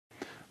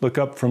look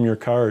up from your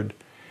card.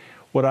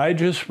 What I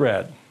just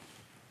read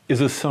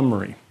is a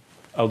summary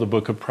of the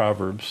book of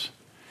Proverbs.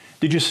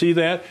 Did you see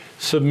that?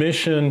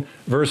 Submission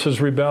versus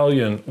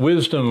rebellion,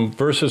 wisdom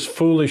versus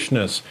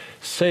foolishness,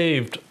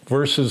 saved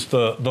versus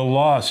the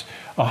lost,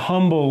 a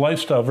humble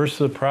lifestyle versus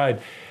the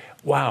pride.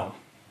 Wow.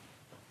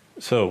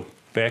 So,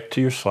 back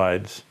to your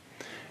slides.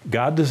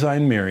 God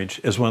designed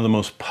marriage as one of the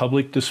most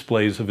public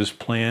displays of his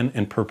plan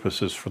and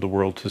purposes for the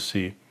world to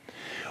see.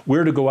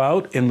 We're to go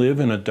out and live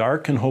in a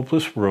dark and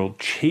hopeless world,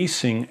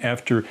 chasing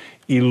after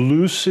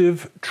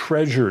elusive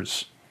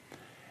treasures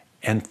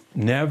and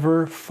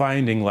never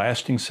finding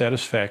lasting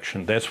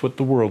satisfaction. That's what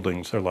the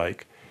worldlings are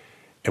like.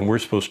 And we're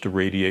supposed to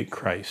radiate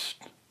Christ.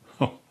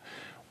 Oh,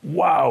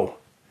 wow.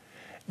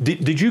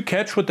 Did you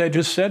catch what that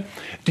just said?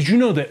 Did you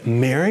know that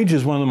marriage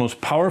is one of the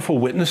most powerful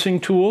witnessing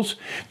tools?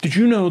 Did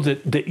you know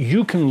that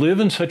you can live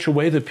in such a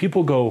way that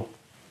people go,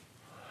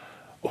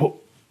 oh,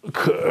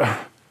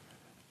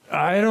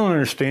 I don't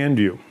understand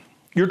you.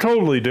 You're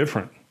totally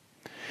different.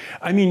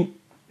 I mean,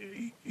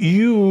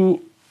 you're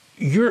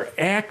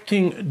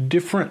acting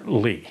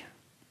differently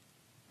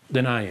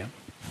than I am.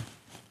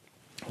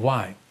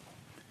 Why?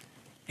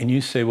 And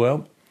you say,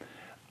 well,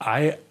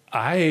 I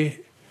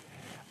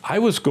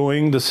was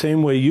going the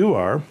same way you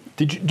are.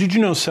 Did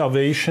you know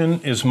salvation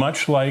is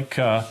much like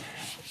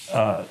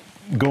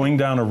going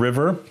down a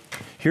river?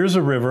 Here's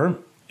a river,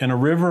 and a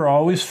river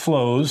always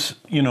flows,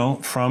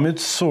 from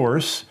its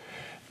source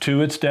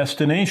to its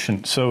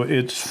destination. So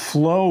it's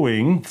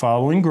flowing,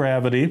 following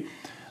gravity,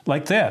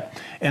 like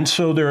that. And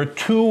so there are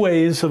two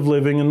ways of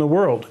living in the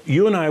world.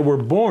 You and I were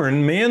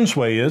born, man's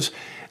way is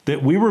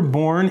that we were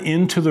born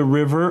into the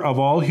river of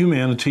all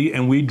humanity,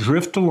 and we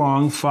drift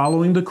along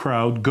following the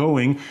crowd,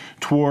 going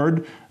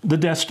toward the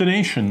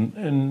destination.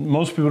 And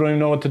most people don't even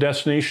know what the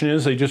destination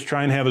is. They just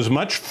try and have as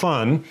much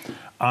fun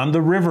on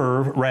the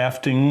river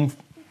rafting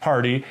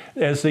party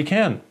as they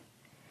can.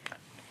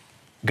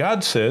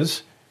 God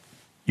says,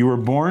 you were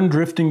born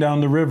drifting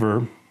down the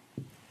river,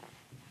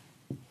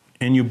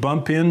 and you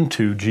bump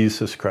into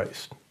Jesus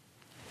Christ.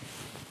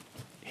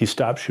 He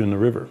stops you in the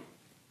river.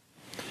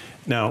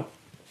 Now,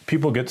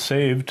 people get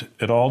saved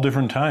at all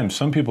different times.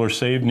 Some people are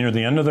saved near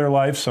the end of their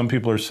life. Some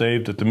people are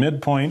saved at the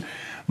midpoint.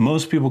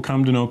 Most people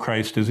come to know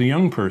Christ as a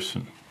young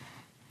person.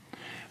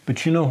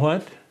 But you know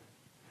what?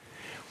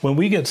 When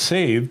we get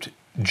saved,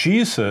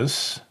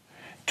 Jesus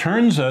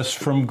turns us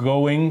from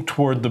going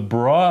toward the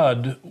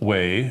broad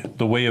way,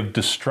 the way of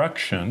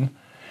destruction,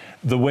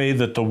 the way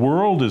that the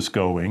world is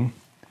going,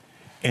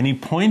 and he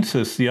points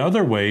us the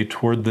other way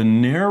toward the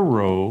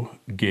narrow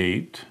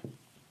gate,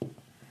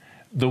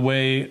 the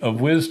way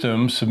of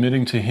wisdom,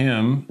 submitting to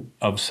him,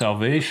 of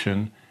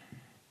salvation,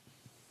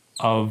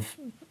 of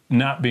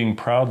not being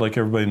proud like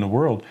everybody in the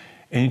world.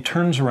 And he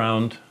turns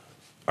around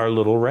our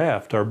little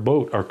raft, our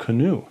boat, our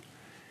canoe.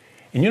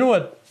 And you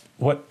know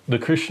what the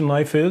Christian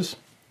life is?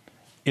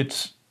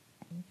 It's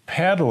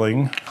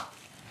paddling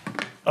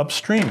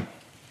upstream.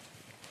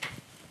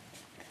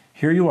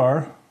 Here you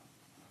are,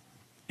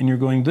 and you're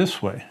going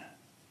this way.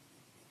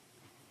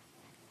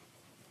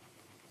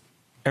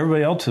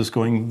 Everybody else is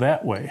going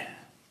that way.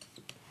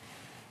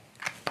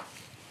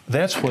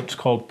 That's what's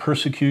called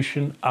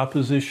persecution,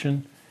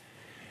 opposition.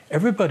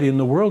 Everybody in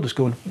the world is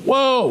going,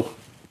 whoa,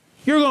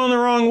 you're going the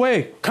wrong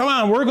way. Come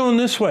on, we're going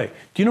this way.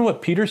 Do you know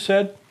what Peter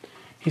said?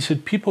 He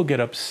said, people get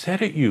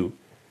upset at you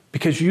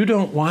because you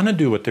don't want to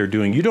do what they're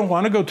doing. You don't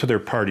want to go to their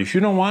parties.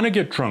 You don't want to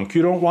get drunk.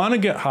 You don't want to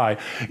get high.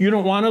 You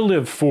don't want to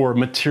live for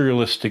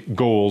materialistic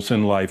goals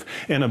in life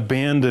and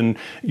abandon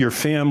your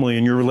family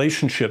and your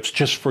relationships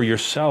just for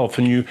yourself.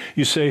 And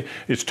you say,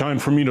 it's time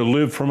for me to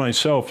live for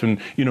myself and,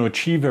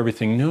 achieve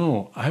everything.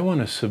 No, I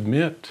want to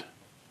submit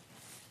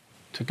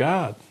to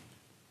God.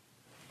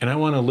 And I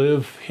want to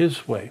live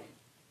his way.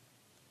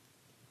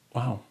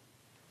 Wow.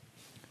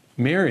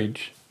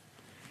 Marriage,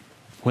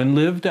 when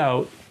lived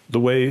out the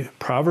way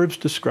Proverbs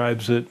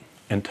describes it,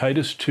 and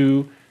Titus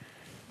 2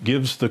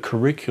 gives the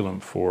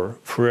curriculum for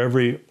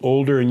every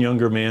older and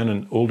younger man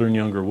and older and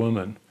younger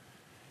woman,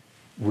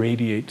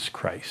 radiates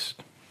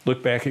Christ.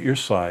 Look back at your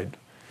slide.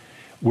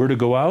 We're to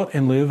go out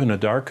and live in a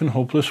dark and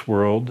hopeless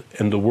world,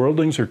 and the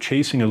worldlings are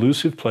chasing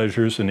elusive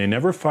pleasures, and they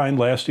never find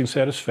lasting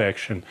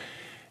satisfaction,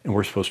 and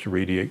we're supposed to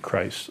radiate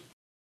Christ.